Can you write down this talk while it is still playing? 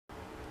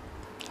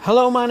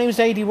Hello, my name is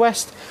AD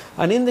West,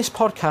 and in this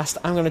podcast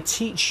I'm going to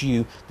teach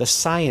you the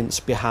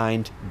science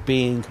behind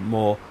being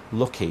more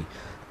lucky.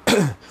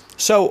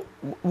 So,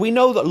 we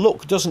know that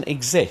luck doesn't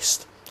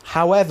exist.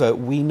 However,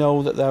 we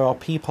know that there are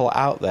people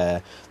out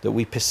there that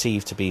we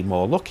perceive to be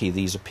more lucky.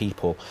 These are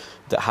people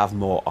that have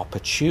more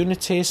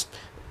opportunities.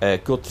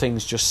 Good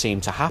things just seem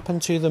to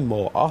happen to them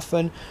more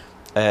often.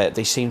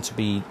 They seem to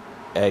be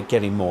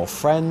getting more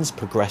friends,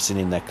 progressing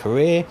in their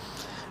career.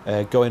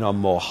 Going on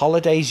more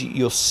holidays.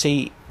 You'll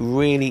see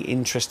really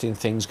interesting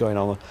things going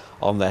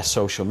on their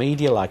social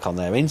media, like on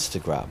their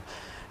Instagram.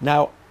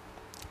 Now,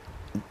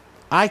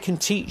 I can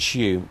teach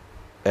you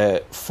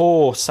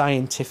 4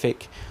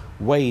 scientific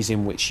ways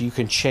in which you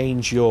can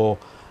change your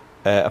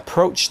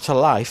approach to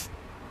life,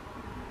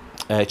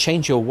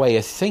 change your way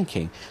of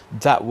thinking,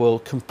 that will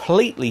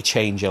completely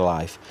change your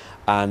life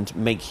and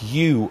make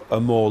you a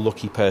more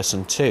lucky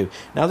person too.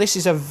 Now, this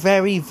is a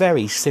very,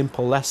 very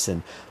simple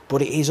lesson,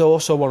 but it is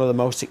also one of the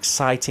most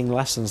exciting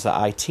lessons that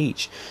I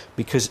teach,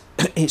 because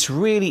it's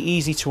really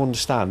easy to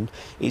understand,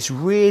 it's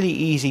really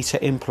easy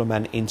to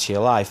implement into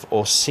your life,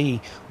 or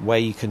see where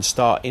you can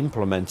start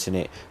implementing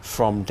it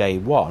from day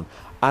one.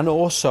 And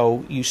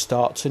also you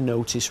start to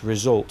notice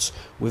results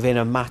within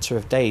a matter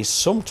of days,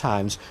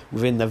 sometimes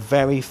within the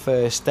very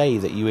first day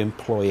that you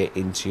employ it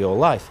into your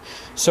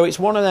life. So it's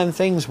one of them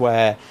things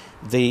where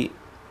the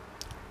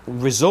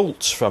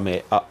results from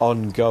it are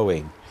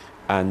ongoing,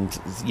 and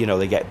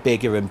they get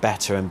bigger and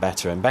better and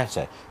better and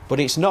better.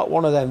 But it's not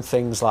one of them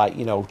things like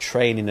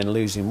training and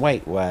losing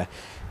weight, where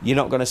you're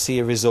not going to see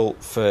a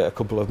result for a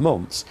couple of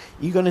months.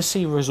 You're going to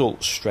see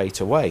results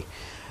straight away.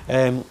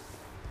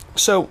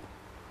 So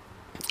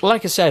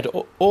like I said,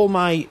 all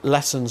my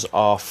lessons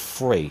are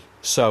free.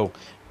 So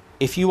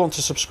if you want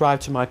to subscribe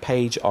to my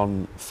page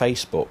on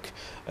Facebook,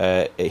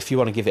 if you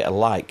want to give it a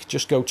like,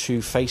 just go to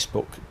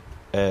Facebook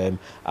and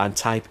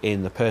type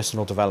in the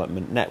Personal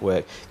Development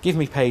Network. Give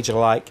my page a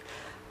like,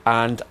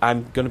 and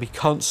I'm going to be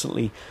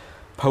constantly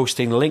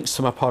posting links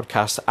to my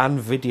podcast and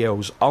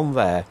videos on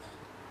there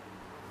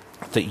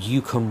that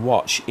you can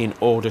watch in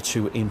order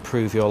to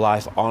improve your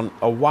life on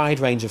a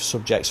wide range of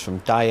subjects, from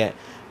diet,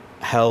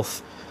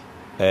 health,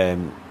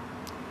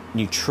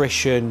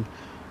 nutrition,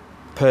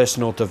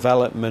 personal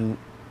development,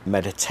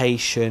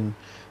 meditation,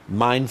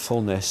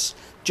 mindfulness,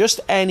 just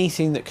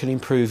anything that can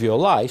improve your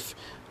life.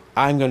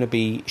 I'm going to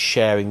be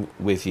sharing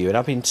with you. And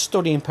I've been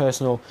studying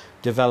personal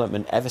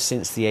development ever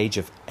since the age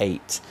of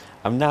 8.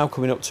 I'm now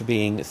coming up to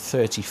being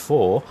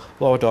 34,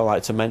 although I don't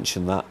like to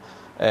mention that.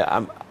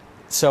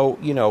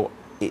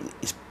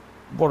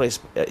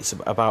 It's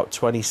about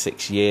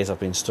 26 years I've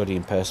been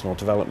studying personal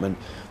development.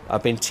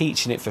 I've been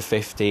teaching it for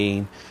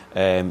 15.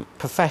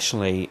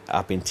 Professionally,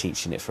 I've been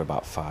teaching it for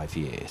about 5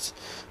 years.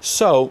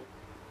 So,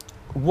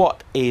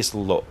 what is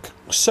luck?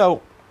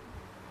 So,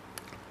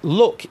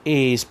 luck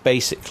is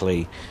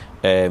basically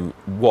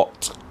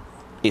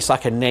it's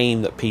like a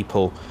name that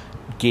people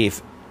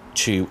give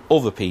to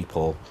other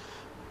people,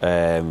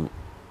 or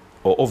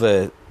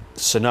other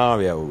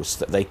scenarios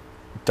that they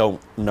don't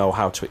know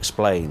how to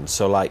explain.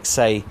 So, like,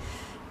 say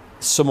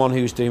someone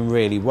who's doing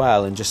really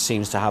well and just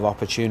seems to have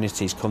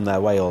opportunities come their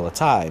way all the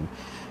time.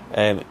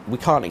 We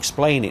can't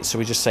explain it, so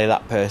we just say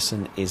that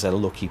person is a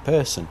lucky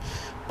person.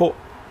 But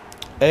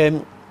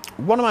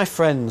one of my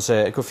friends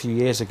a good few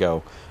years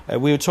ago,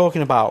 we were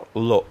talking about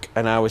luck,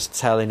 and I was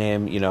telling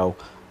him,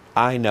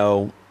 I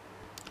know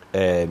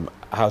I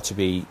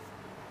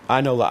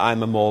know that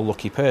I'm a more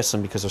lucky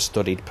person because I've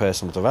studied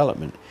personal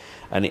development.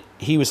 And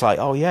he was like,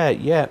 oh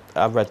yeah,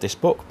 I read this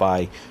book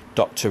by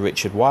Dr.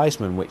 Richard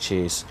Wiseman, which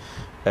is,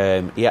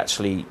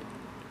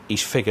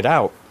 he's figured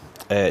out,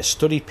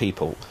 studied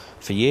people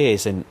for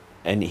years,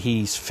 and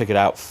he's figured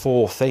out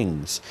 4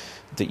 things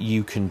that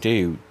you can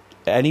do,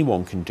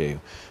 anyone can do,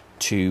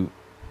 to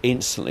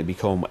instantly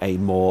become a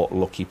more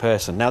lucky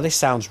person. Now, this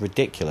sounds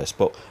ridiculous,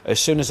 but as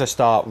soon as I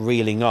start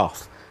reeling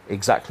off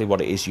exactly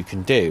what it is you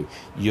can do,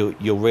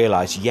 you'll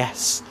realise,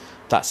 yes,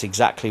 that's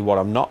exactly what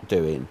I'm not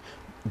doing.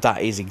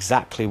 That is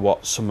exactly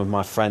what some of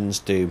my friends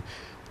do,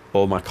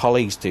 or my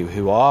colleagues do,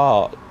 who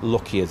are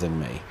luckier than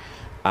me,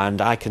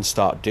 and I can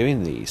start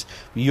doing these.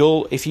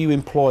 If you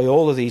employ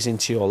all of these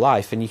into your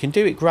life, and you can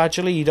do it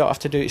gradually, you don't have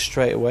to do it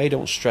straight away,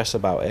 don't stress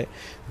about it,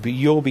 but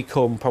you'll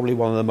become probably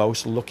one of the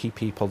most lucky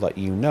people that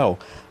you know.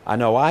 I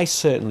know I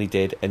certainly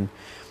did. And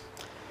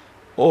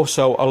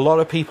also, a lot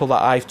of people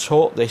that I've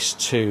taught this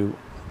to,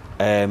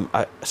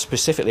 I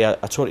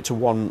taught it to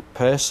one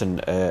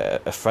person,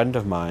 a friend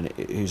of mine,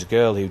 who's a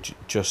girl who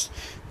just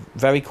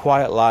very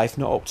quiet life,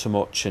 not up to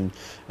much, and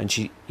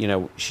she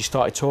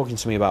started talking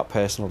to me about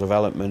personal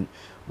development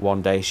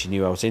one day. She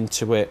knew I was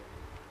into it,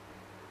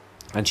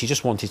 and she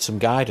just wanted some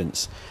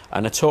guidance,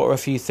 and I taught her a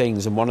few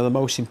things, and one of the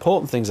most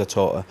important things I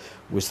taught her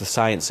was the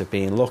science of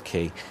being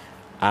lucky.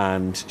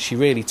 And she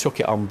really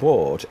took it on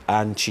board,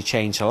 and she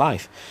changed her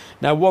life.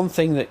 Now, one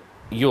thing that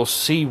you'll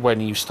see when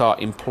you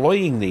start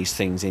employing these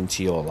things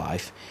into your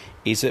life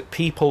is that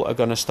people are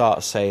going to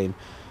start saying,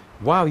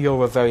 wow,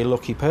 you're a very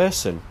lucky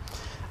person.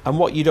 And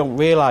what you don't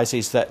realise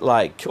is that,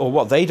 like, or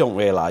what they don't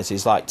realise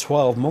is, like,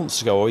 12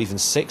 months ago, or even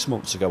 6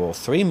 months ago, or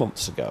 3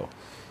 months ago,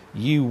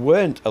 you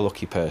weren't a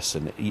lucky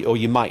person, or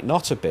you might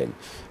not have been,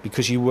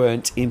 because you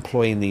weren't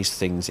employing these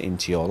things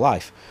into your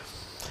life.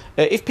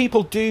 If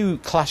people do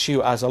class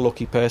you as a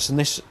lucky person,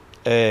 this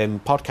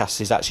podcast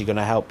is actually going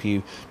to help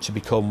you to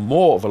become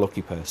more of a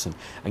lucky person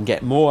and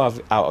get more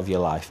out of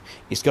your life.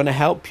 It's going to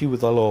help you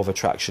with the law of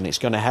attraction. It's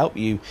going to help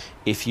you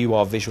if you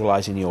are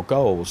visualizing your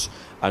goals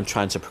and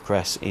trying to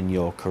progress in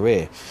your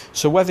career.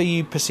 So whether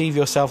you perceive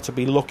yourself to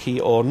be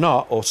lucky or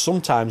not, or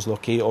sometimes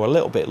lucky, or a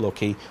little bit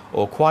lucky,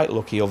 or quite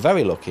lucky, or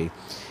very lucky,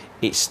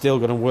 it's still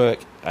going to work,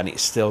 and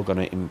it's still going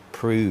to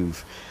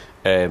improve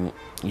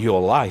your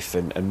life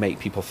and make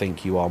people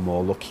think you are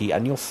more lucky,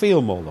 and you'll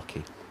feel more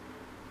lucky.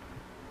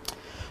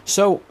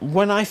 So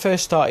when I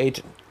first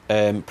started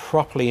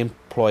properly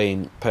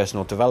employing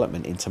personal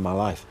development into my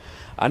life,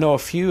 I know a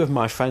few of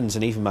my friends,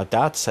 and even my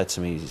dad, said to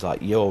me, he's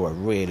like, "You're a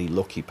really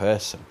lucky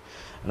person."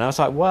 And I was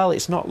like, well,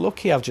 it's not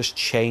lucky. I've just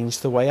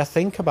changed the way I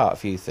think about a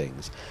few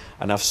things,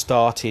 and I've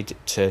started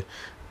to,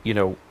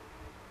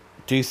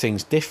 do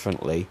things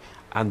differently,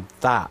 and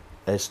that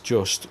has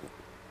just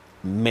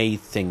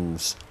made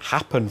things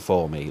happen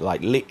for me.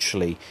 Like,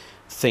 literally,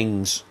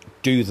 things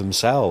do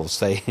themselves.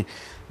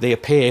 They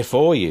appear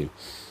for you.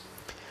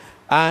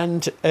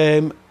 And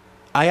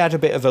I had a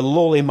bit of a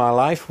lull in my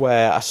life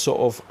where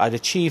I'd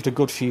achieved a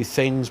good few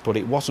things, but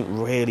it wasn't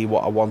really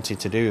what I wanted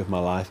to do with my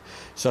life.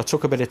 So I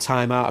took a bit of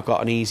time out, I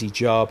got an easy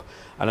job,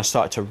 and I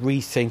started to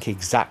rethink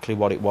exactly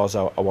what it was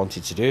I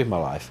wanted to do with my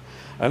life.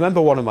 I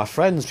remember one of my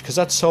friends, because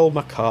I'd sold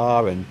my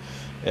car and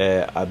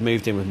I'd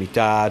moved in with my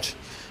dad,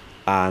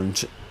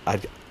 and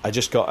I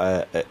just got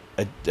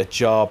a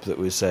job that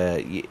was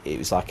it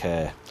was like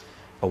a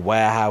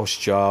warehouse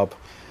job,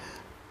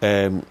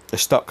 a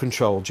stock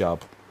control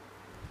job.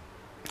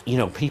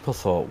 People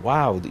thought,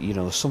 wow,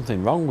 there's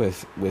something wrong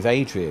with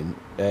Adrian.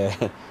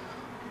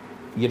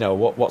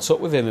 What's up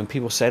with him? And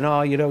people saying,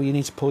 oh, you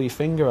need to pull your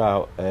finger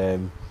out.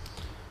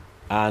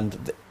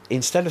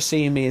 Instead of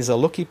seeing me as a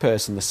lucky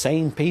person, the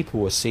same people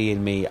were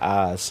seeing me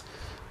as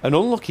an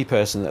unlucky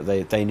person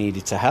that they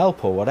needed to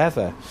help or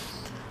whatever.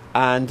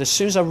 And as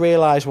soon as I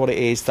realised what it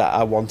is that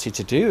I wanted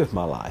to do with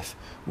my life,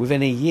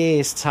 within a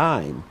year's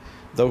time,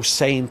 those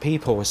same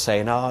people were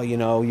saying, oh,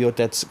 you're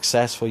dead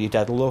successful, you're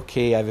dead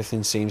lucky,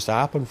 everything seems to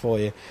happen for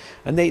you.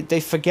 And they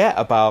forget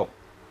about,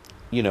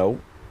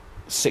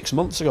 6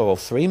 months ago, or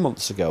 3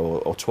 months ago,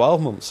 or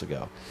 12 months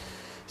ago.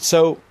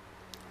 So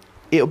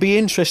it'll be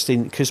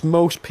interesting, because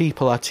most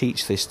people I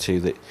teach this to,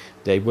 that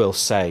they will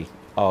say,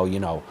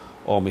 oh,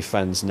 all my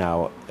friends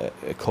now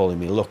are calling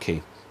me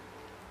lucky.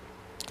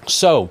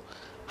 So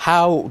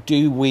how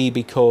do we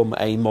become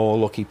a more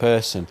lucky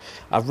person?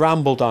 I've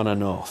rambled on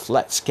enough.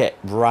 Let's get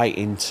right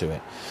into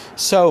it.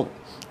 So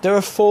there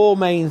are 4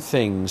 main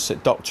things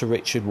that Dr.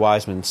 Richard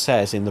Wiseman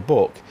says in the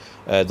book,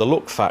 The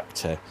Luck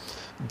Factor,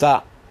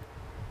 that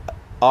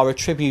are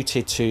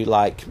attributed to,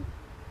 like,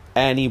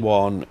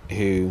 anyone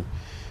who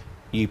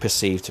you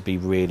perceive to be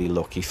really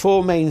lucky.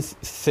 4 main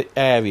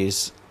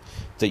areas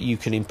that you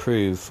can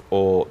improve,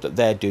 or that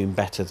they're doing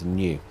better than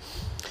you.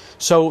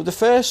 So the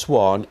first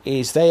one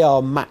is they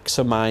are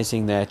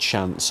maximising their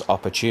chance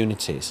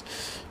opportunities.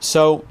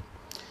 So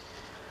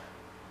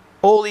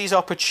all these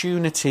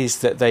opportunities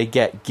that they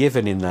get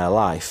given in their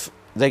life,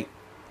 they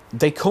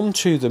come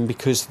to them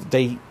because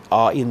they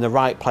are in the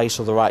right place,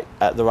 or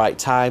at the right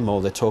time,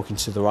 or they're talking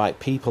to the right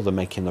people, they're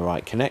making the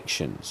right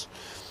connections.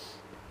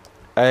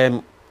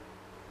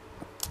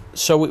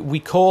 So we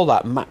call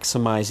that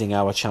maximising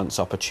our chance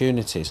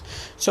opportunities.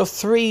 So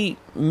 3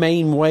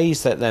 main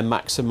ways that they're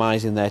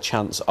maximising their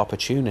chance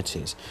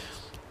opportunities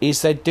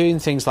is they're doing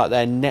things like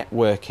they're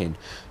networking.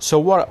 So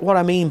what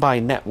I mean by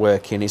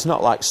networking is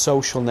not like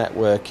social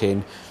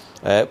networking.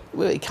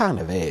 Well, it kind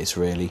of is,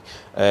 really.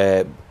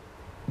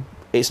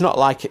 It's not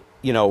like,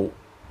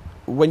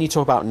 when you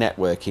talk about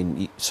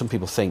networking, some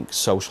people think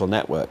social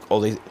network,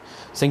 or they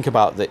think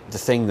about the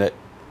thing that,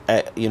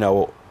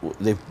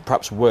 they've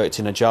perhaps worked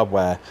in a job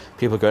where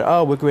people go,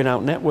 oh, we're going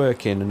out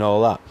networking and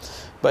all that.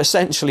 But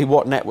essentially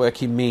what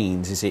networking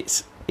means is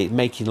it's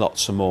making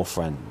lots of more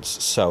friends.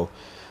 So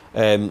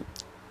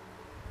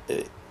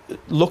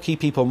lucky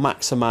people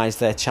maximise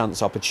their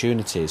chance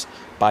opportunities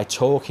by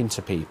talking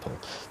to people.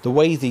 The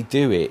way they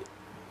do it,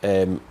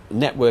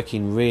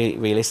 networking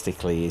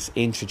realistically, is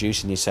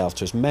introducing yourself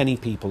to as many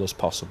people as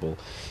possible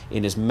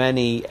in as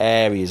many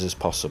areas as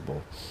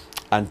possible,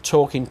 and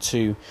talking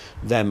to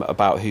them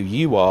about who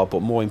you are,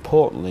 but more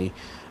importantly,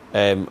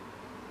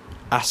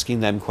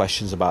 asking them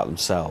questions about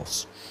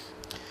themselves.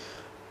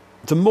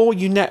 The more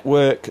you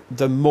network,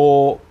 the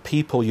more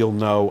people you'll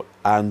know,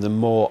 and the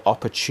more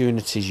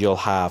opportunities you'll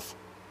have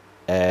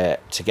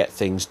to get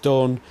things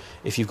done.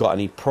 If you've got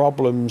any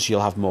problems, you'll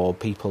have more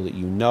people that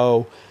you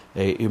know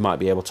who might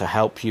be able to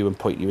help you and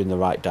point you in the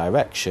right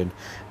direction.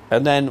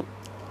 And then,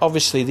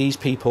 obviously, these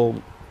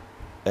people,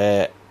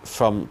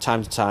 from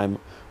time to time,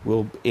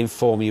 will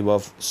inform you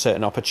of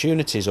certain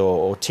opportunities,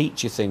 or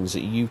teach you things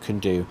that you can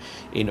do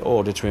in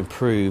order to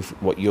improve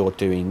what you're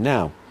doing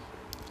now.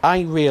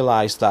 I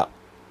realised that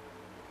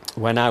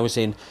when I was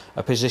in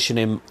a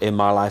position in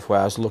my life where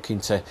I was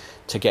looking to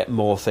get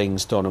more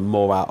things done and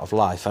more out of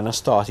life, and I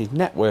started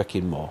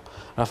networking more.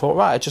 And I thought,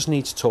 right, I just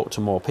need to talk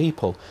to more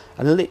people.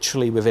 And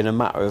literally within a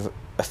matter of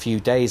a few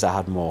days, I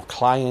had more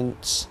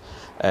clients.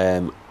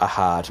 I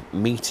had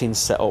meetings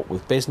set up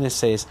with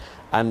businesses.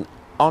 And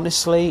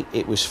honestly,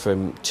 it was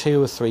from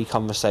 2 or 3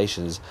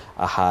 conversations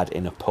I had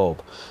in a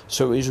pub.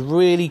 So it was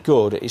really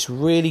good. It's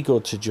really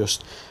good to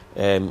just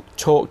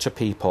talk to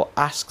people,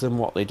 ask them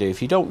what they do.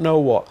 If you don't know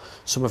what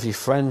some of your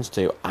friends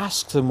do,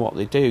 ask them what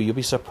they do. You'll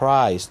be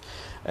surprised.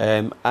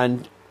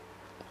 And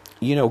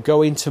you know,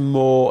 go into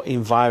more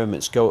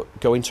environments. Go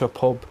into a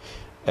pub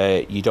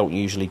you don't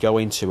usually go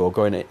into, or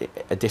go in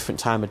a different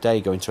time of day.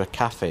 Go into a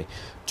cafe.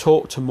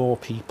 Talk to more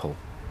people.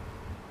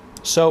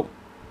 So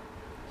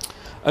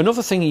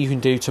another thing you can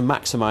do to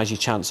maximise your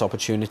chance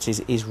opportunities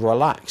is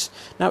relax.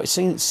 Now, it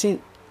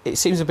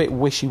seems a bit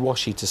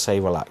wishy-washy to say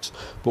relax,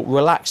 but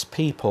relaxed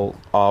people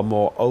are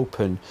more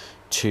open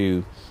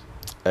to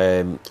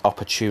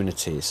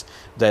opportunities.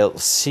 They'll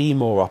see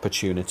more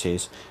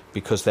opportunities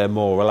because they're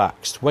more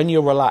relaxed. When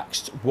you're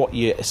relaxed, what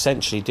you're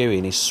essentially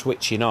doing is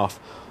switching off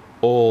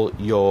all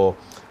your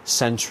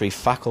sensory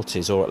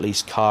faculties, or at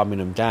least calming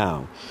them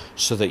down,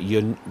 so that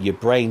your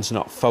brain's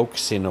not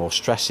focusing or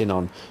stressing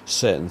on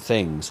certain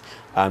things,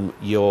 and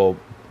you're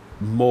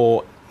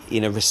more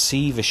in a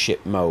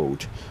receivership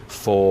mode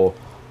for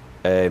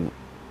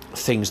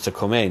things to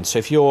come in. So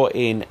if you're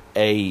in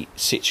a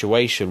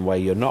situation where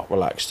you're not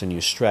relaxed and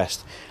you're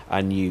stressed,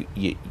 and you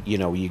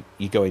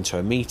go into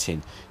a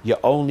meeting, you're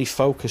only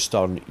focused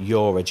on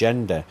your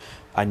agenda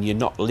and you're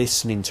not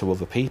listening to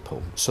other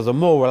people. So the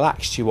more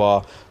relaxed you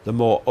are, the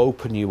more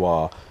open you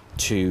are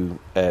to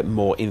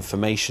more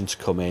information to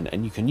come in,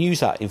 and you can use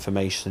that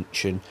information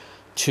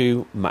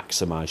to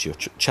maximise your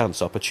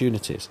chance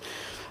opportunities.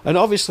 And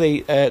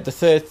obviously the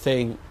third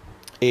thing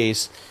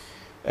is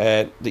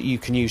that you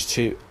can use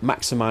to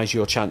maximise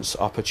your chance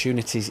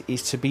opportunities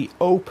is to be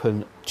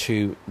open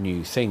to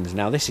new things.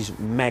 Now, this is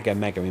mega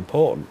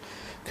important,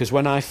 because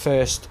when I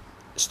first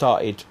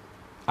started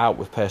out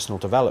with personal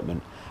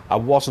development, I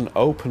wasn't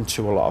open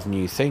to a lot of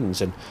new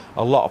things, and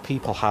a lot of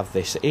people have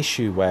this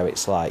issue where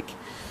it's like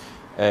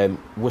we're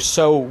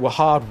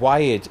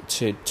hardwired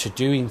to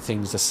doing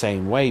things the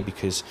same way,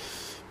 because,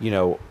 you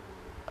know,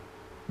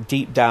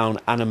 deep down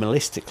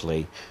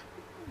animalistically,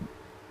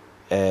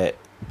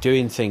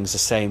 doing things the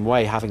same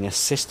way, having a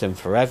system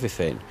for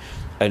everything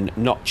and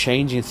not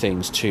changing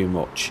things too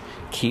much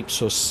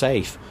keeps us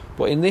safe.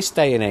 But in this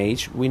day and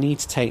age, we need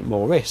to take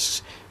more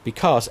risks,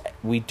 because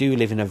we do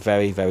live in a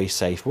very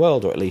safe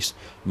world, or at least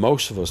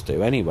most of us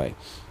do anyway.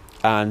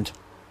 And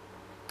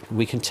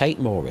we can take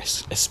more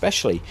risks,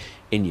 especially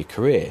in your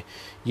career,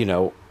 you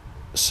know.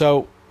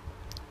 So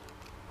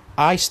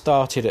I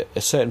started at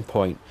a certain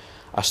point,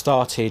 I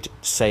started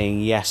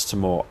saying yes to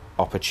more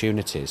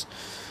opportunities.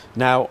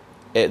 Now,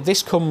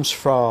 this comes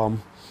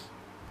from,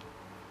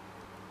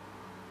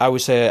 I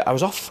was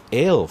off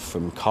ill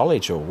from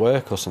college or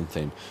work or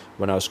something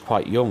when I was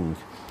quite young,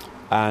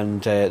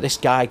 and this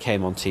guy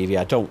came on TV.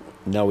 I don't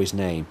know his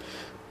name,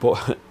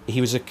 but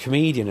he was a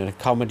comedian and a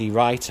comedy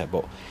writer,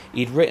 but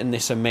he'd written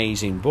this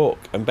amazing book.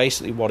 And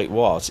basically what it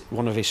was,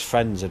 one of his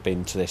friends had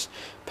been to this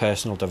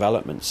personal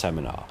development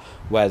seminar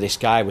where this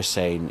guy was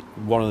saying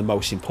one of the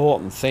most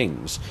important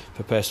things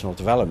for personal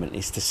development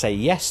is to say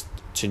yes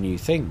to new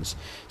things,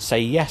 say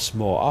yes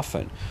more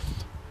often.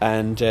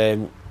 And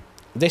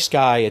this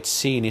guy had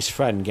seen his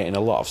friend getting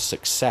a lot of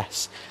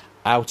success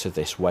out of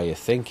this way of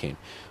thinking,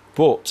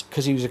 but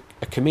because he was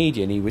a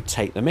comedian, he would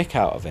take the mick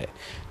out of it.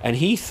 And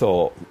he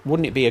thought,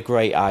 wouldn't it be a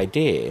great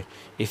idea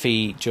if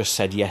he just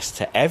said yes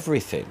to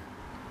everything?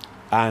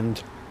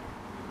 And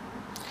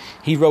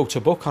he wrote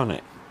a book on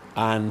it.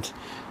 And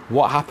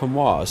what happened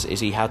is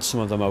he had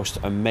some of the most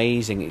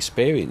amazing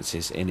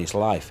experiences in his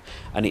life,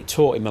 and it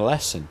taught him a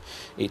lesson.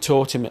 It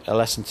taught him a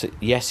lesson to,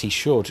 yes, he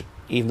should,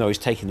 even though he's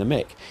taking the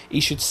mick, he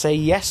should say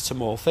yes to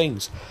more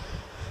things.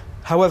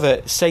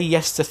 However, say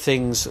yes to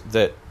things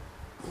that,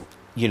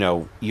 you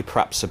know, you're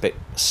perhaps a bit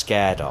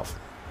scared of.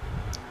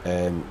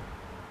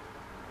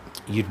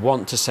 You'd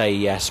want to say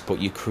yes,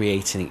 but you're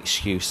creating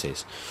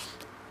excuses.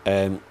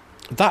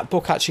 That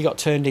book actually got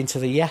turned into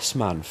The Yes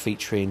Man,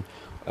 featuring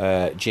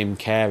Jim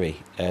Carrey.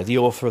 The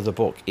author of the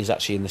book is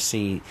actually in a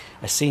scene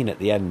at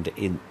the end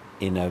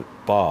in a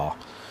bar.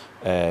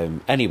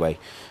 And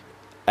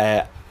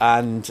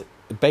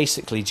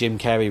basically Jim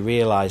Carrey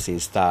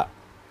realises that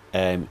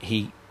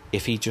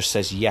if he just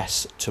says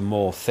yes to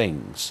more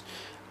things,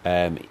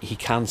 he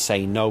can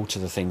say no to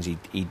the things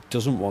he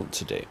doesn't want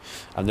to do.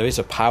 And there is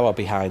a power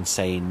behind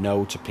saying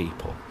no to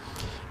people,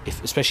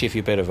 especially if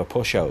you're a bit of a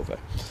pushover.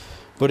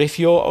 But if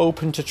you're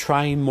open to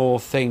trying more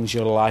things,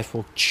 your life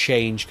will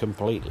change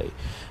completely.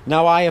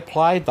 Now, I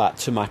applied that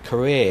to my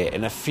career,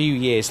 and a few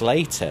years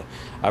later,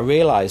 I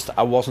realised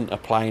I wasn't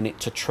applying it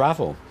to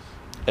travel.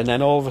 And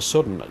then all of a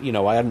sudden, you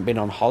know, I hadn't been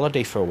on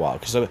holiday for a while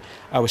because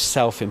I was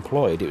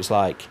self-employed. It was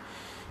like,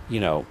 you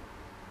know,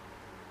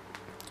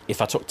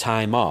 if I took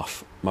time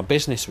off, my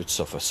business would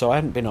suffer. So I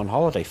hadn't been on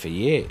holiday for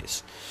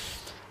years.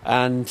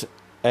 And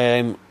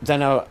then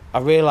I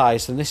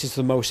realised, and this is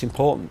the most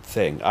important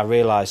thing, I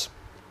realised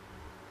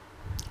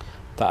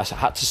that I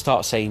had to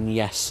start saying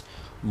yes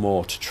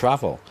more to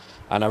travel.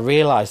 And I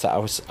realised that I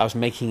was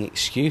making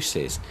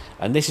excuses.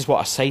 And this is what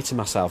I say to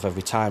myself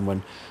every time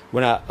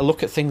when I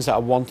look at things that I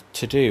want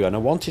to do and I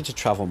wanted to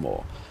travel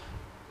more.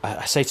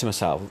 I say to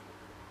myself,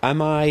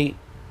 am I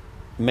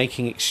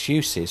making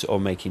excuses or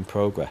making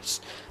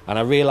progress? And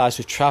I realised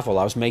with travel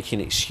I was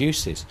making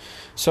excuses.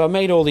 So I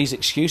made all these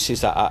excuses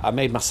that I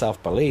made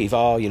myself believe.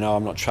 Oh,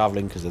 I'm not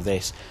travelling because of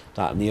this,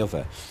 that and the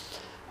other.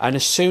 And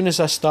as soon as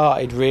I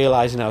started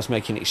realising I was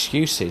making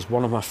excuses,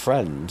 one of my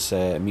friends,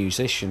 a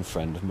musician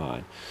friend of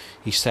mine,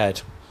 he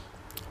said,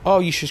 oh,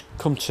 you should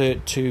come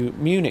to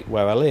Munich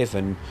where I live,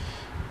 and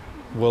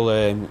we'll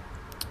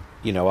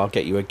I'll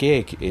get you a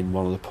gig in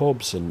one of the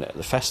pubs and at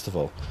the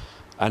festival.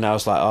 And I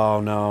was like,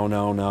 oh, no.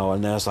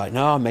 And I was like,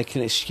 no, I'm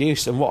making an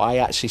excuse. And what I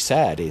actually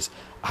said is,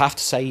 I have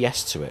to say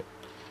yes to it.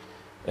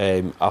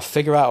 I'll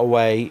figure out a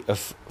way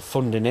of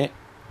funding it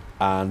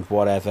and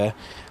whatever.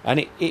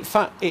 And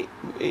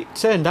it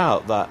turned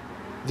out that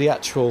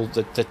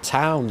the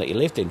town that he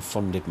lived in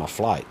funded my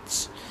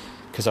flights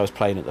because I was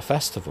playing at the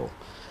festival.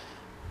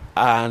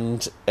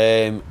 And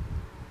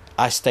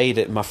I stayed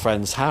at my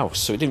friend's house,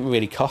 so it didn't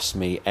really cost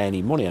me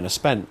any money. And I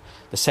spent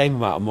the same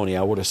amount of money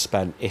I would have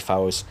spent if I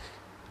was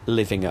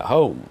living at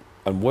home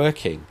and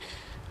working,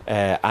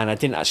 and I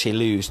didn't actually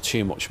lose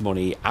too much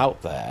money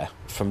out there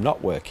from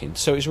not working,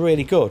 so it was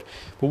really good.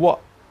 But what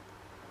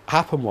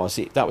happened was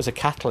that was a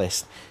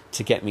catalyst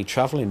to get me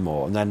travelling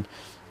more. And then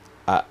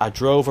I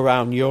drove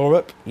around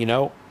Europe.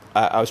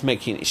 I was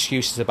making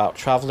excuses about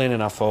travelling,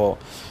 and I thought,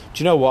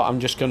 do you know what, I'm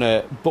just going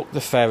to book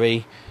the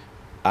ferry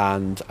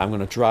and I'm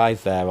going to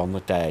drive there on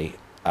the day,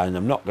 and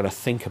I'm not going to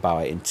think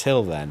about it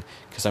until then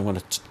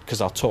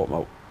because I'll talk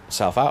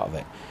myself out of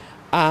it.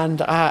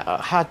 And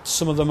I had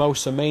some of the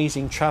most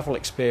amazing travel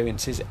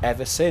experiences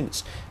ever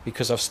since,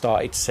 because I've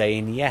started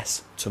saying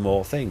yes to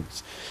more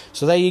things.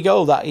 So there you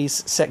go. That is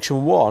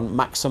section 1,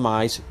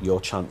 maximise your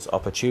chance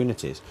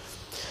opportunities.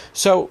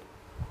 So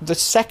the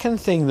second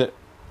thing that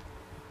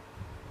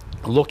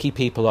lucky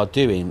people are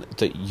doing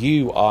that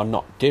you are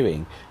not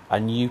doing,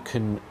 and you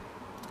can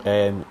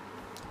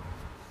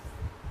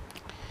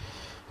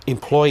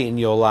employ in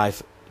your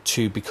life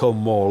to become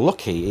more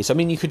lucky, is,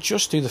 you could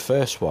just do the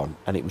first one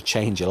and it would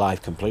change your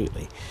life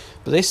completely,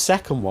 but this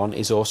second one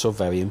is also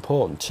very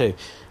important too.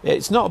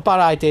 It's not a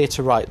bad idea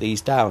to write these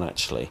down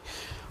actually,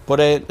 but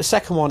the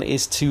second one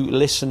is to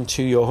listen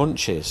to your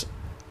hunches.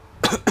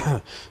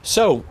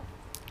 So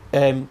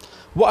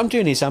what I'm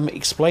doing is I'm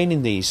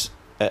explaining these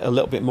a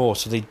little bit more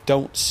so they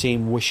don't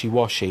seem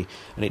wishy-washy,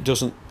 and it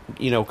doesn't,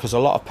 because a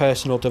lot of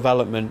personal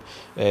development,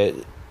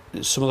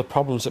 some of the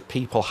problems that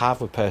people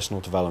have with personal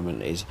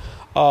development is,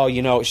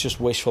 it's just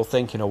wishful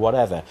thinking or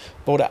whatever.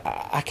 But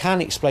I can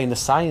explain the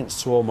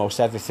science to almost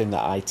everything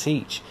that I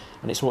teach.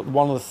 And it's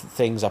one of the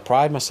things I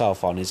pride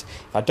myself on is,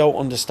 if I don't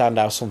understand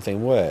how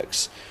something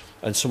works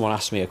and someone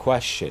asks me a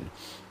question,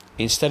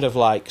 instead of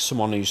like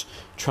someone who's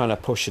trying to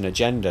push an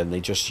agenda and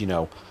they just,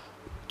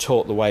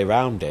 talk the way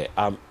around it,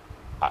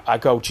 I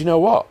go, do you know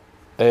what?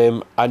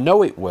 I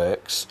know it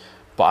works,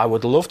 but I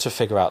would love to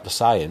figure out the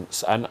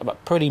science. And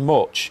pretty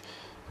much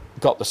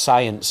got the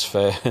science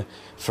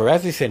for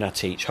everything I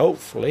teach,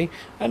 hopefully.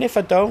 And if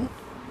I don't,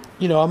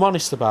 I'm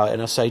honest about it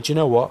and I say, do you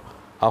know what,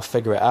 I'll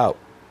figure it out.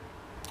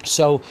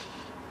 So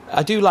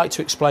I do like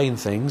to explain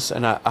things,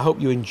 and I hope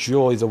you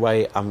enjoy the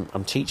way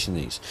I'm teaching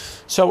these.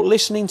 So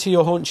listening to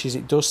your hunches,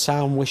 it does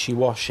sound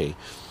wishy-washy,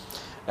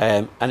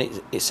 and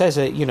it says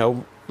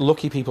that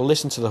lucky people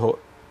listen to the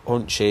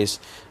hunches,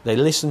 they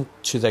listen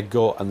to their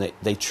gut, and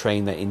they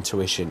train their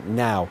intuition.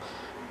 Now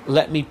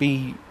let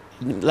me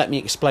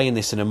explain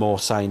this in a more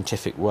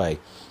scientific way.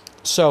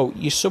 So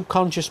your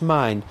subconscious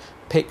mind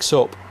picks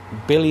up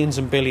billions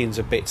and billions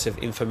of bits of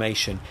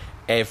information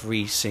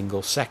every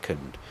single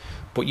second,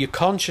 but your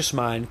conscious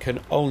mind can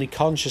only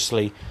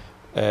consciously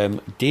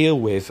deal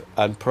with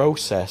and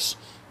process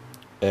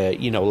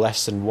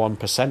less than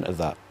 1% of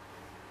that,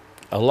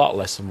 a lot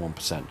less than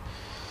 1%.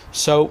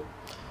 So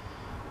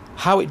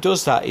how it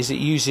does that is it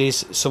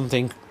uses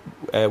something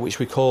which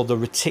we call the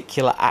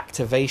reticular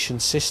activation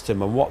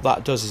system, and what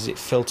that does is it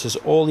filters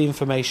all the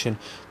information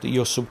that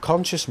your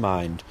subconscious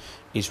mind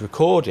is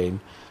recording,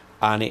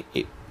 and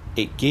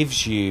it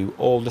gives you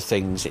all the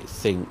things it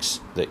thinks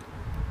that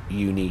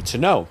you need to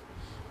know.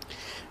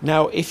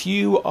 Now, if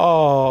you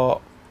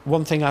are,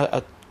 one thing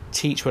I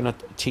teach when I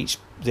teach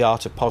the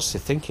art of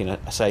positive thinking,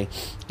 I say,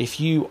 if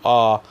you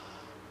are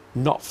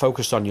not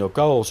focused on your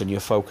goals and you're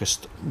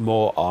focused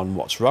more on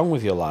what's wrong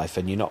with your life,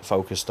 and you're not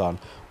focused on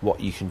what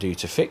you can do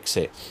to fix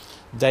it,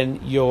 then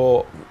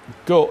your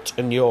gut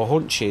and your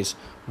hunches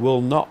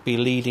will not be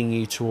leading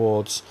you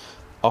towards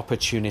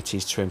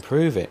opportunities to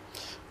improve it.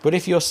 But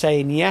if you're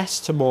saying yes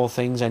to more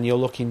things and you're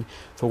looking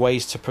for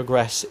ways to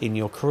progress in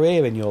your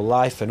career, in your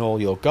life and all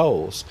your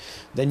goals,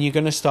 then you're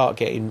going to start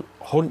getting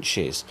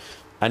hunches.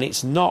 And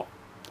it's not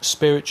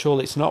spiritual,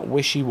 it's not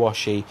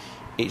wishy-washy.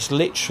 It's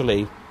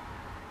literally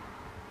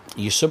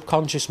your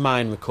subconscious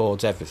mind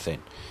records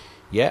everything,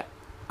 yeah,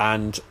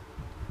 and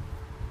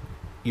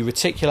your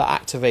reticular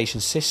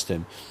activation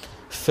system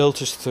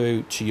filters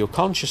through to your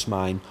conscious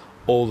mind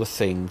all the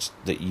things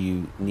that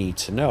you need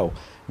to know.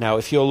 Now,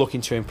 if you're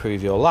looking to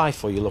improve your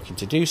life, or you're looking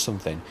to do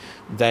something,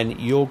 then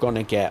you're going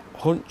to get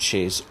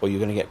hunches, or you're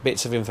going to get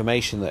bits of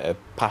information that are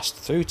passed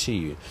through to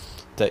you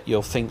that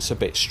you'll think's a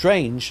bit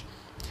strange,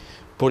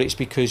 but it's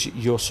because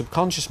your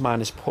subconscious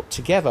mind has put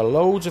together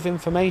loads of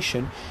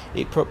information.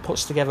 It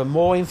puts together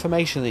more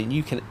information than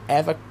you can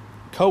ever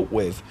cope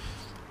with,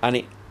 and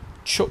it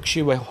chucks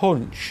you a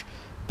hunch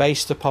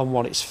based upon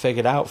what it's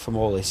figured out from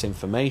all this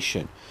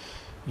information.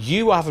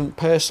 You haven't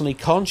personally,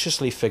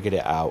 consciously figured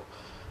it out,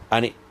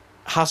 and it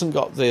hasn't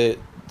got the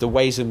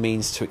ways and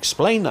means to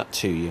explain that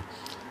to you,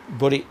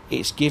 but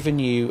it's given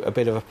you a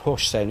bit of a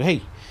push saying,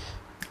 hey,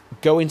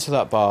 go into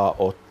that bar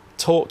or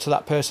talk to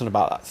that person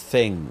about that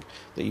thing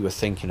that you were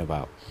thinking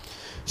about.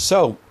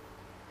 So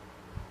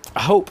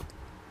I hope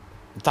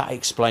that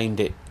explained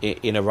it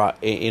in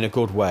a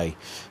good way.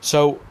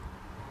 So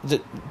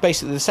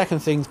basically the second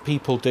thing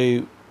people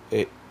do,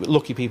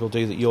 lucky people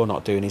do, that you're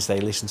not doing, is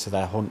they listen to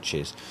their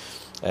hunches.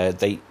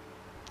 They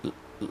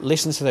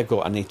listen to their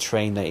gut and they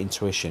train their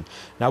intuition.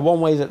 Now,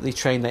 one way that they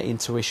train their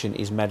intuition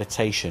is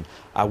meditation.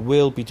 I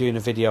will be doing a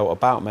video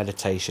about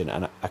meditation,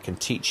 and I can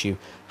teach you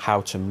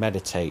how to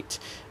meditate.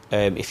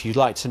 If you'd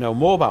like to know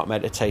more about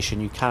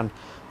meditation, you can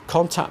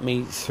contact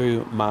me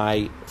through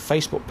my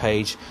Facebook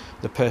page,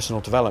 the Personal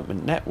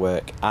Development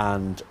Network,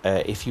 and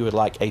if you would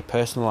like a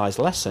personalised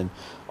lesson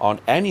on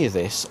any of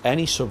this,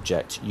 any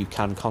subject, you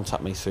can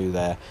contact me through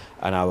there,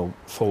 and I will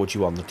forward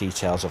you on the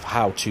details of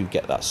how to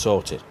get that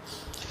sorted.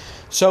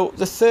 So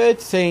the third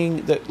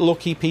thing that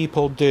lucky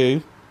people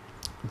do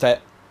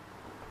that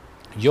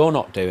you're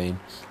not doing,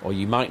 or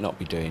you might not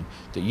be doing,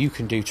 that you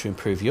can do to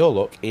improve your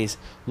luck, is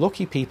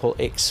lucky people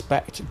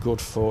expect good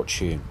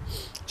fortune.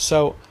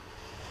 So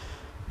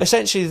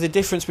essentially the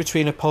difference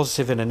between a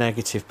positive and a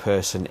negative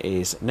person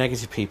is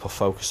negative people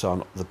focus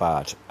on the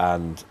bad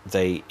and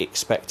they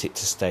expect it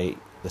to stay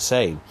the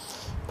same.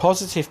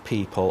 Positive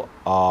people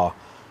are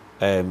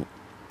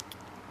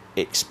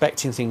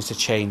expecting things to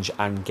change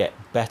and get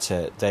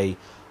better. They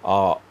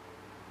are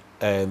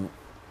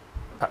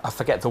I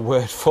forget the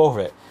word for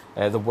it,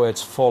 the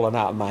word's fallen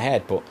out of my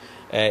head, but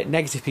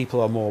negative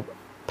people are more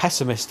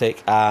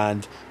pessimistic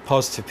and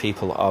positive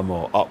people are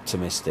more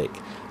optimistic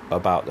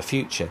about the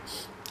future.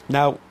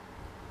 Now,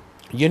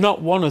 you're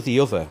not one or the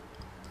other.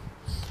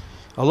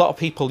 A lot of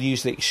people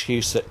use the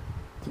excuse that,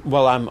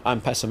 well,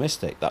 I'm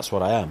pessimistic, that's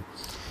what I am.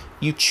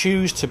 You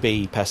choose to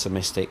be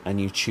pessimistic and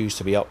you choose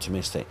to be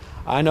optimistic.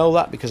 I know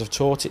that because I've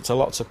taught it to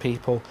lots of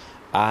people,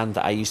 and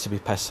I used to be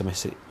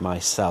pessimistic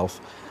myself,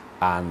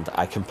 and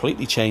I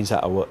completely changed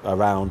that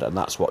around, and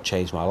that's what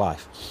changed my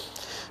life.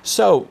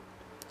 So,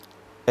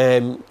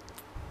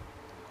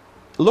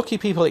 lucky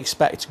people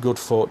expect good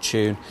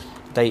fortune.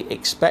 They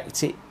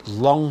expect it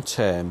long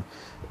term,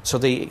 so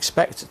they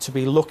expect to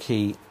be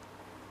lucky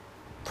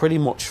pretty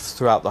much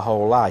throughout the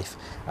whole life,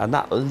 and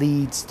that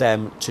leads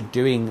them to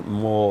doing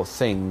more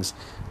things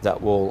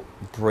that will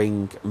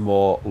bring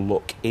more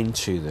luck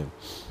into them.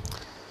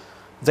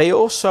 They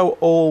also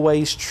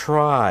always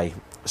try.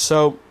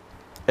 So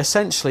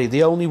essentially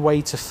the only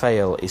way to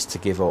fail is to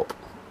give up.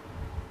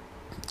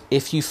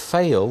 If you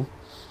fail,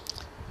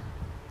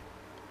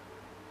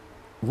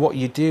 what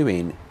you're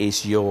doing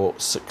is you're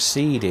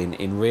succeeding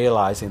in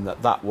realising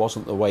that that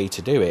wasn't the way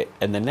to do it,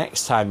 and the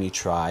next time you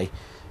try,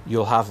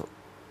 you'll have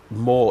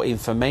more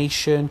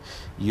information,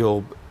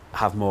 you'll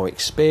have more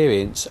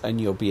experience, and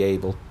you'll be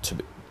able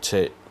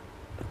to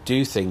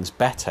do things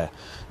better.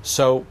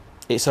 So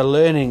it's a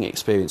learning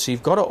experience. So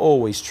you've got to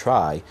always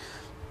try,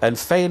 and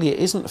failure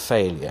isn't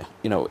failure.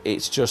 You know,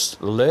 it's just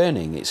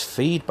learning, it's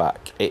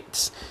feedback,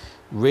 it's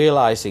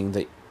realising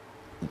that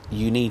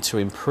you need to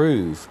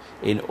improve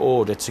in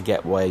order to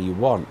get where you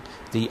want.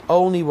 The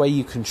only way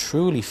you can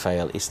truly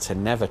fail is to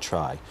never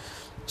try.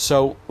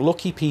 So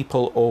lucky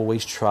people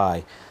always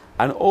try.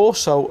 And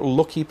also,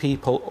 lucky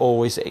people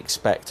always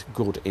expect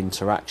good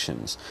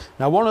interactions.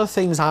 Now, one of the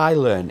things I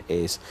learned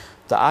is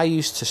that I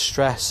used to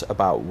stress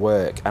about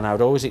work, and I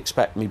would always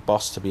expect my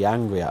boss to be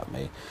angry at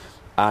me.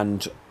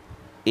 And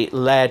it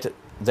led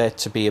there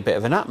to be a bit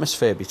of an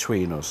atmosphere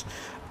between us.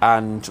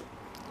 And,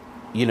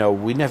 you know,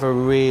 we never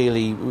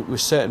really,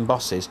 with certain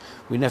bosses,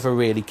 we never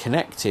really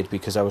connected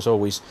because I was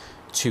always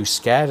too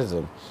scared of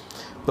them.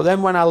 But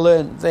then when I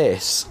learned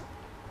this,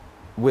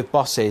 with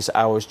bosses,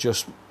 I was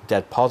just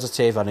dead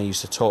positive, and I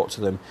used to talk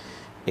to them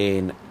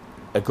in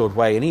a good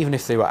way, and even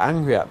if they were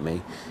angry at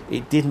me,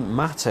 it didn't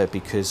matter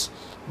because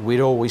we'd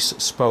always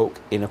spoke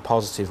in a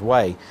positive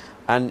way.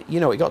 And you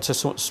know, it got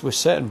to with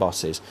certain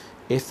bosses,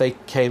 if they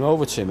came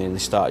over to me and they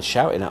started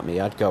shouting at me,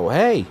 I'd go,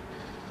 hey,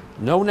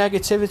 no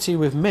negativity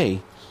with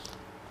me.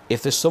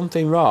 If there's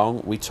something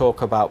wrong, we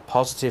talk about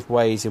positive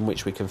ways in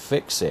which we can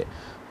fix it.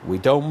 We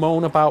don't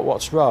moan about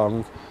what's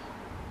wrong.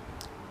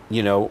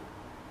 You know,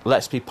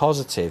 let's be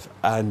positive.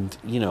 And,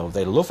 you know,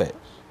 they love it.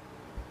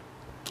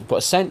 But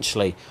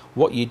essentially,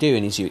 what you're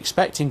doing is you're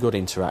expecting good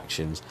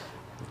interactions,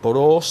 but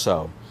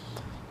also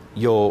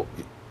you're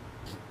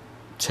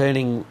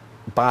turning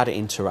bad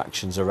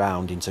interactions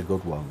around into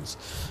good ones.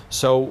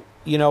 So,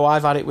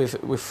 I've had it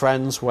with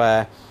friends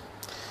where,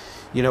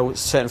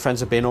 certain friends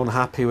have been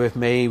unhappy with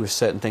me, with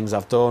certain things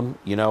I've done,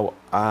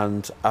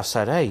 and I've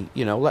said, hey,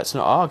 let's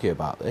not argue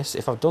about this.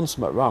 If I've done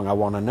something wrong, I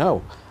want to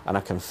know, and I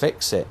can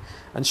fix it.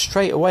 And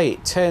straight away,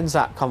 it turns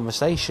that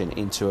conversation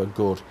into a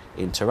good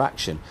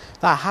interaction.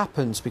 That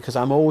happens because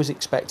I'm always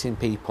expecting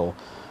people,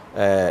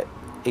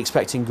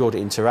 expecting good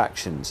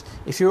interactions.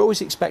 If you're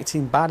always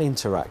expecting bad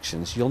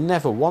interactions, you'll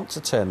never want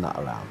to turn that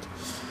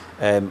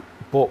around.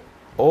 But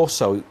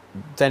also,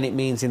 then it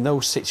means in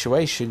those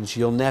situations,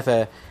 you'll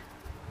never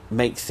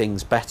make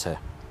things better.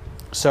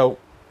 So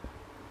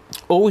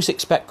always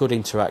expect good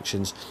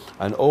interactions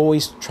and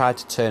always try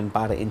to turn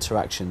bad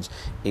interactions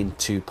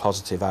into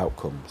positive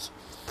outcomes.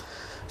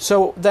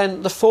 So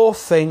then the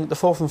fourth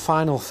and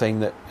final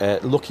thing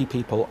that lucky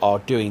people are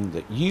doing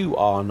that you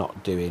are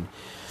not doing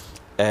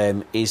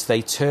is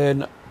they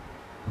turn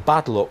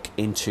bad luck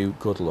into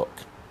good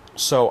luck.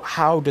 So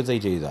how do they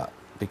do that?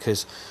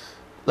 Because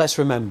let's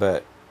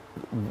remember,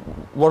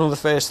 one of the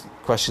first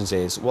questions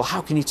is, well, how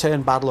can you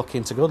turn bad luck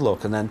into good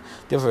luck? And then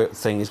the other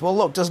thing is, well,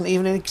 luck doesn't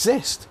even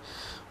exist.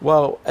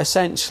 Well,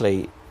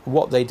 essentially,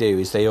 what they do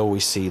is they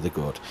always see the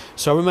good.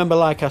 So remember,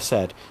 like I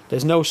said,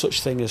 there's no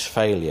such thing as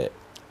failure.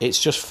 It's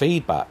just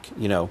feedback.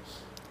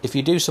 If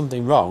you do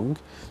something wrong,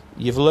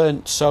 you've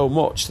learned so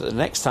much that the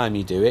next time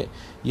you do it,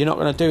 you're not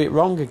going to do it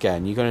wrong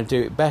again. You're going to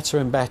do it better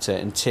and better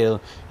until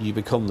you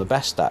become the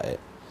best at it.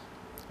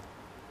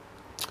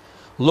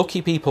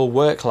 Lucky people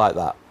work like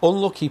that.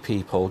 Unlucky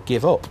people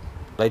give up.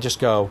 They just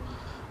go,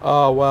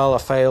 oh, well, I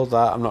failed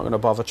that. I'm not going to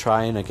bother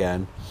trying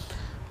again.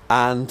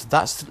 And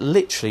that's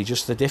literally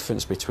just the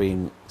difference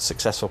between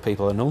successful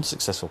people and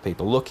unsuccessful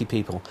people, lucky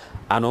people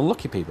and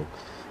unlucky people.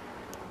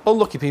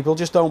 Unlucky people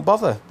just don't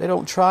bother. They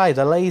don't try.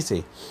 They're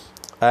lazy.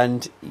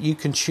 And you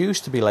can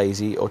choose to be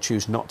lazy or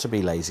choose not to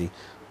be lazy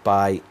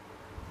by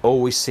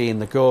always seeing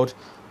the good,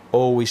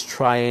 always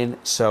trying.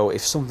 So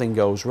if something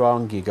goes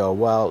wrong, you go,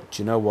 well,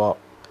 do you know what?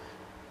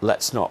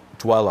 Let's not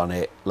dwell on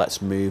it.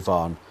 Let's move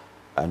on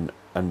and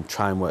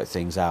try and work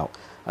things out.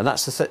 And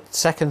that's the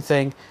second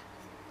thing.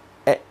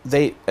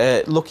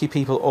 Lucky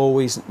people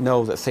always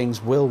know that things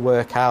will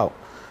work out.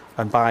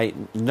 And by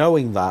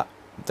knowing that,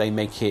 they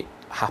make it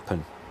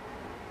happen.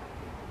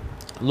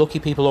 Lucky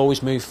people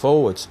always move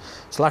forwards.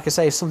 So like I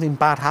say, if something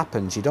bad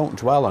happens, you don't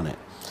dwell on it.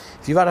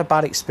 If you've had a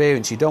bad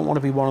experience, you don't want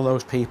to be one of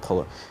those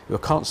people who are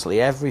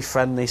constantly, every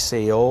friend they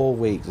see all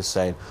week, they're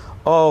saying,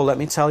 oh, let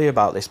me tell you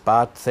about this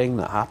bad thing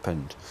that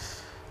happened.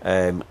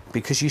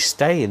 Because you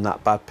stay in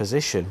that bad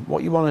position.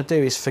 What you want to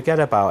do is forget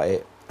about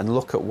it and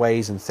look at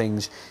ways and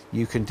things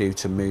you can do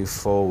to move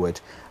forward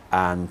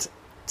and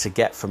to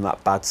get from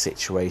that bad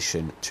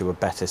situation to a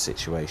better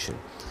situation.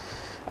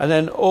 And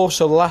then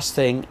also the last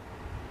thing,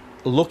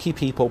 lucky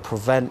people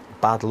prevent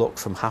bad luck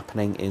from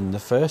happening in the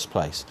first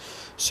place.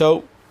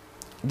 So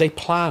they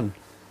plan.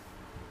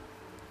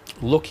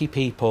 Lucky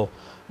people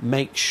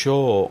make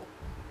sure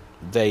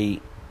they,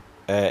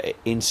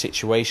 in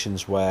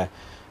situations where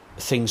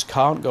things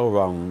can't go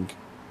wrong,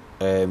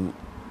 they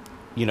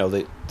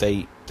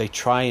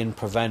try and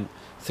prevent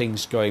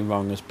things going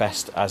wrong as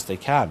best as they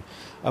can.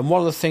 And one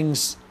of the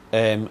things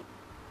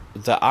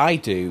that I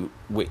do,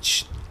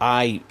 which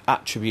I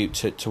attribute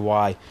to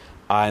why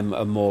I'm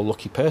a more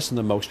lucky person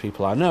than most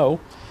people I know,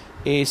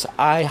 is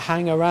I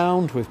hang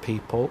around with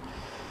people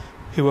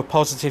who are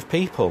positive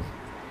people.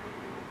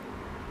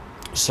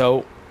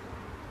 So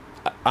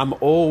I'm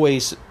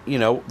always,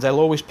 they'll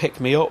always pick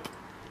me up,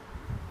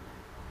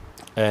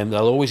 they'll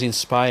always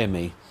inspire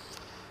me,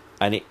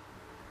 and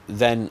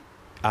then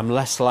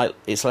it's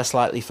less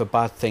likely for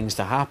bad things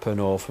to happen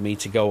or for me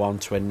to go on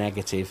to a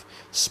negative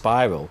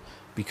spiral,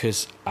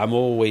 because I'm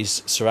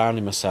always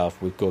surrounding myself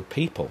with good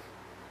people.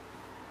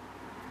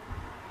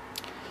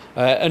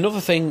 Another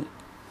thing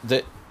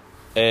that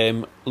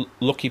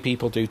lucky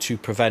people do to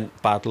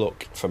prevent bad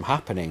luck from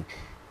happening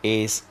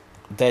is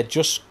they're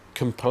just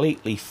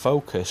completely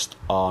focused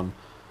on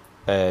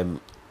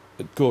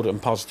good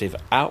and positive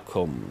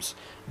outcomes,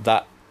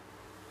 that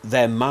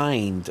their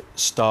mind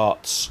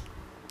starts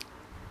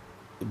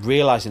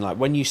realizing, like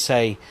when you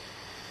say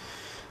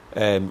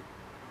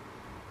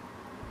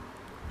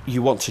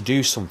you want to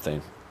do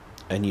something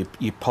and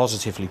you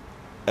positively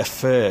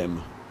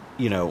affirm,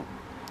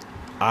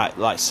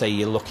 like say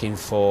you're looking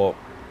for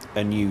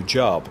a new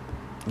job,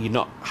 you're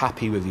not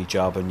happy with your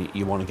job and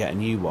you want to get a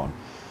new one,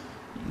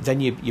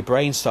 then your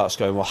brain starts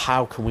going, well,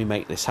 how can we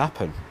make this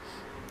happen?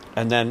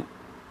 And then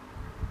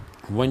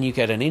when you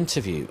get an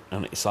interview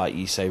and it's like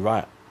you say,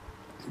 right,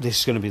 this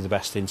is going to be the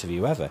best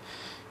interview ever,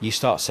 you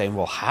start saying,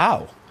 well,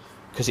 how?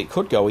 Because it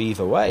could go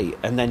either way.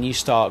 And then you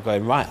start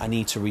going, right, I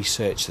need to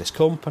research this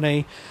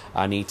company,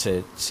 I need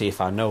to see if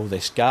I know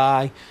this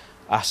guy,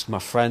 ask my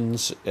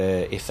friends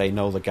if they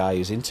know the guy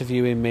who's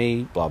interviewing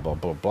me, blah, blah,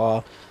 blah,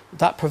 blah.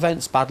 That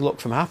prevents bad luck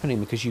from happening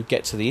because you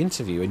get to the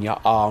interview and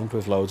you're armed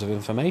with loads of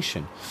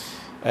information.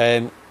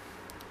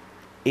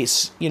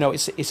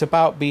 it's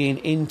about being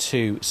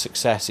into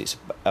success. It's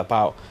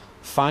about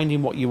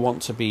finding what you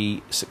want to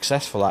be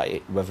successful at,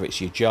 it, whether it's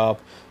your job,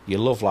 your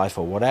love life,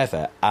 or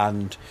whatever,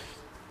 and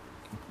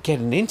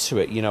getting into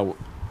it.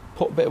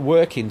 Put a bit of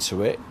work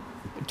into it,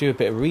 do a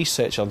bit of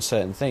research on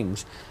certain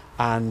things,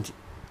 and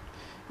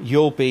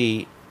you're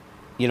going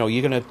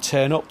to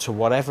turn up to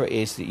whatever it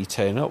is that you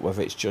turn up,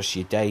 whether it's just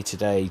your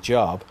day-to-day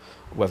job,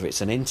 whether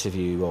it's an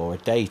interview or a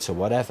date or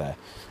whatever,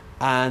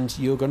 and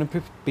you're going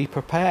to be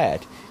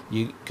prepared.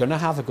 You're going to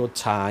have a good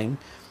time,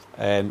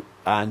 and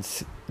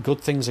good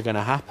things are going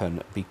to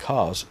happen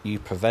because you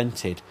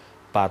prevented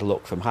bad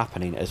luck from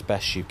happening as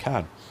best you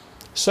can.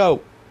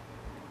 So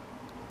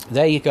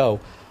there you go.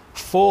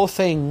 4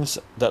 things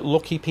that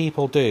lucky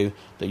people do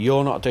that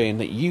you're not doing,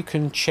 that you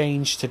can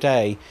change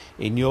today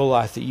in your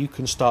life, that you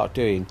can start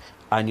doing,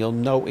 and you'll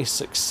notice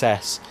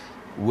success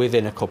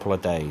within a couple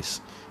of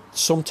days.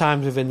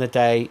 Sometimes within the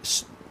day,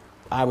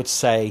 I would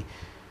say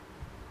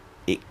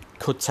it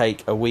could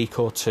take a week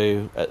or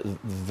 2 at the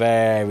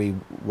very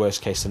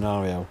worst case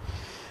scenario.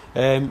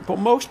 But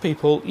most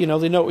people,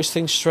 they notice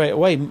things straight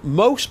away.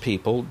 Most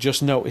people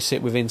just notice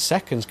it within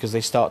seconds because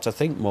they start to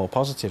think more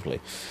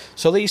positively.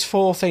 So these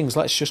 4 things,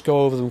 let's just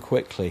go over them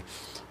quickly.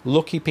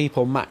 Lucky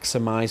people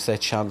maximise their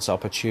chance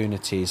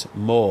opportunities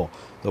more.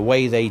 The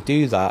way they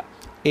do that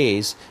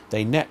is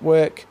they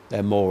network,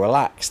 they're more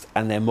relaxed,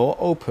 and they're more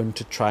open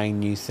to trying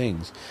new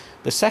things.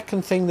 The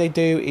second thing they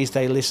do is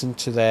they listen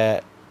to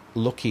their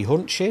lucky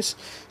hunches.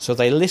 So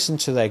they listen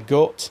to their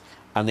gut,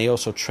 and they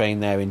also train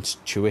their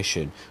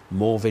intuition.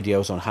 More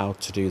videos on how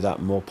to do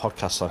that, more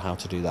podcasts on how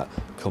to do that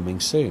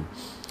coming soon.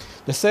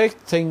 The third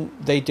thing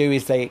they do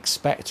is they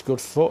expect good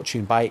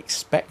fortune. By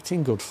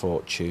expecting good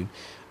fortune,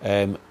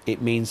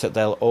 it means that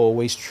they'll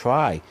always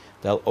try.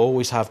 They'll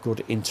always have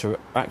good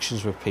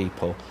interactions with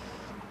people,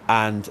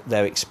 and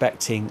they're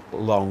expecting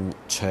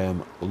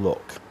long-term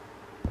luck.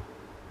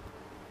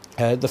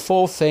 The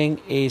fourth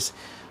thing is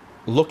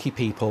lucky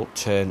people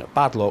turn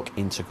bad luck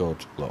into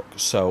good luck.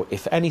 So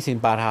if anything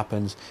bad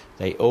happens,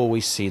 they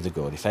always see the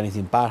good. If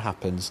anything bad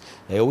happens,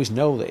 they always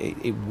know that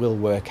it will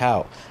work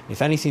out.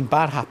 If anything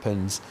bad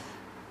happens,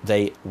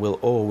 they will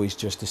always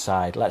just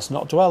decide, let's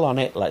not dwell on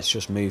it, let's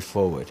just move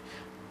forward.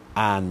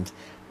 And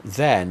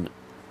then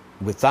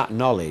with that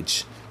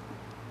knowledge,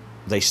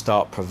 they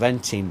start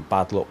preventing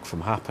bad luck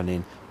from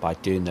happening by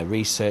doing their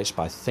research,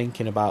 by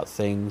thinking about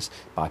things,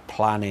 by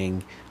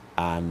planning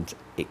and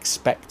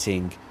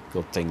expecting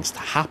good things to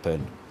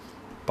happen,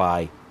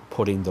 by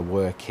putting the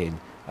work in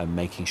and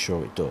making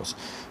sure it does.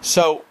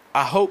 So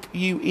I hope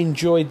you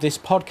enjoyed this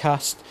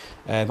podcast.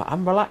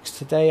 I'm relaxed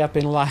today. I've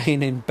been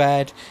lying in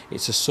bed.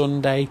 It's a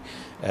Sunday.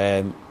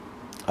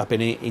 I've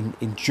been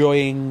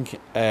enjoying.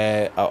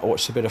 I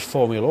watched a bit of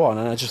Formula One,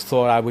 and I just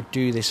thought I would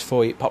do this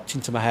for you. It popped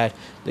into my head.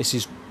 This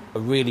is a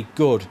really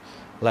good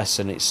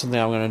lesson. It's something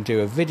I'm going to do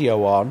a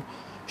video on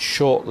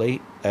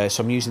shortly.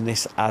 So I'm using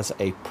this as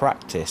a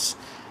practice.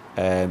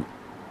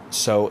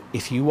 So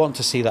if you want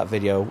to see that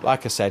video,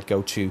 like I said,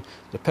 go to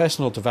the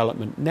Personal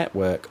Development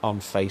Network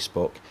on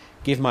Facebook.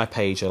 Give my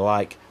page a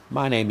like.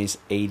 My name is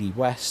Adi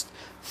West.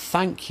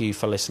 Thank you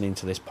for listening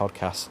to this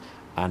podcast,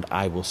 and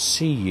I will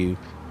see you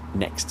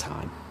next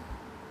time.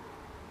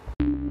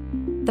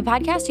 The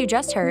podcast you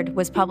just heard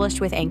was published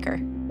with Anchor.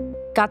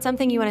 Got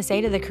something you want to say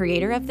to the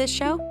creator of this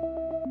show?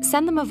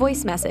 Send them a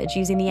voice message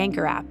using the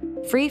Anchor app,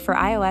 free for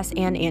iOS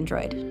and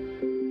Android.